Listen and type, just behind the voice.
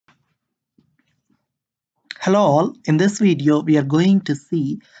Hello all, in this video we are going to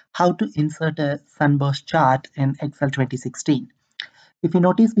see how to insert a Sunburst chart in Excel 2016. If you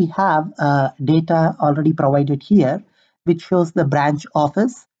notice, we have data already provided here which shows the branch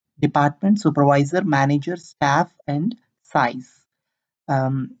office, department, supervisor, manager, staff and size.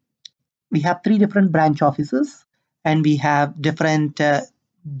 Um, we have three different branch offices and we have different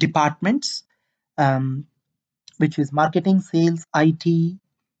departments, um, which is marketing, sales, IT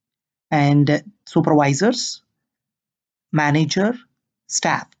and supervisors, manager,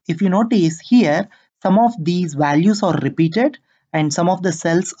 staff. If you notice here, some of these values are repeated and some of the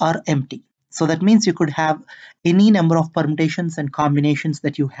cells are empty. So that means you could have any number of permutations and combinations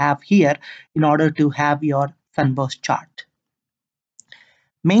that you have here in order to have your Sunburst chart.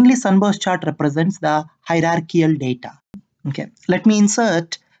 Mainly Sunburst chart represents the hierarchical data. Okay, let me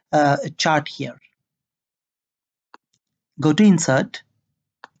insert a chart here. Go to insert,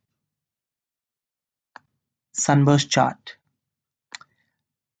 Sunburst chart.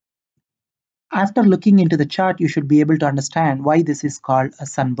 After looking into the chart, you should be able to understand why this is called a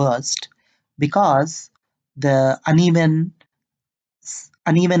sunburst, because the uneven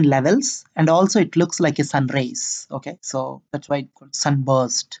levels, and also it looks like a sun rays. Okay, so that's why it's called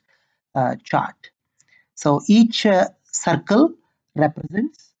sunburst chart. So each circle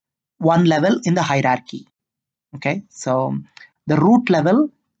represents one level in the hierarchy. Okay, so the root level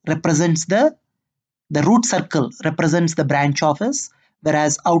represents the root circle represents the branch office,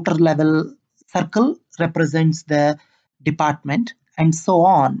 whereas outer level circle represents the department, and so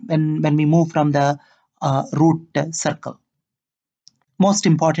on when we move from the root circle. Most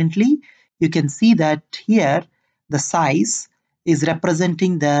importantly, you can see that here the size is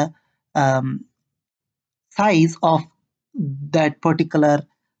representing the size of that particular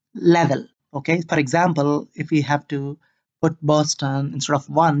level. Okay, for example, if we have to put Boston instead of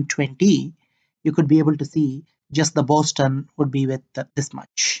 120, you could be able to see just the Boston would be with this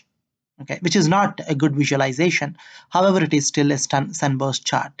much. Okay, which is not a good visualization. However, it is still a sunburst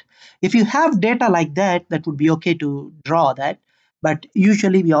chart. If you have data like that, that would be okay to draw that, but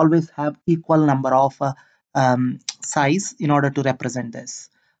usually we always have equal number of size in order to represent this.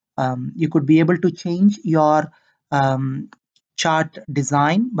 You could be able to change your chart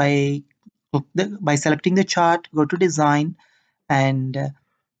design by selecting the chart, go to design and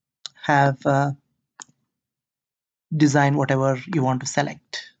have design whatever you want to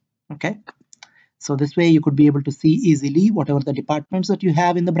select. Okay, so this way you could be able to see easily whatever the departments that you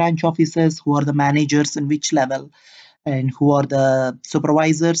have in the branch offices, who are the managers in which level, and who are the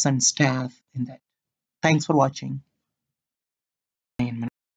supervisors and staff in that. Thanks for watching.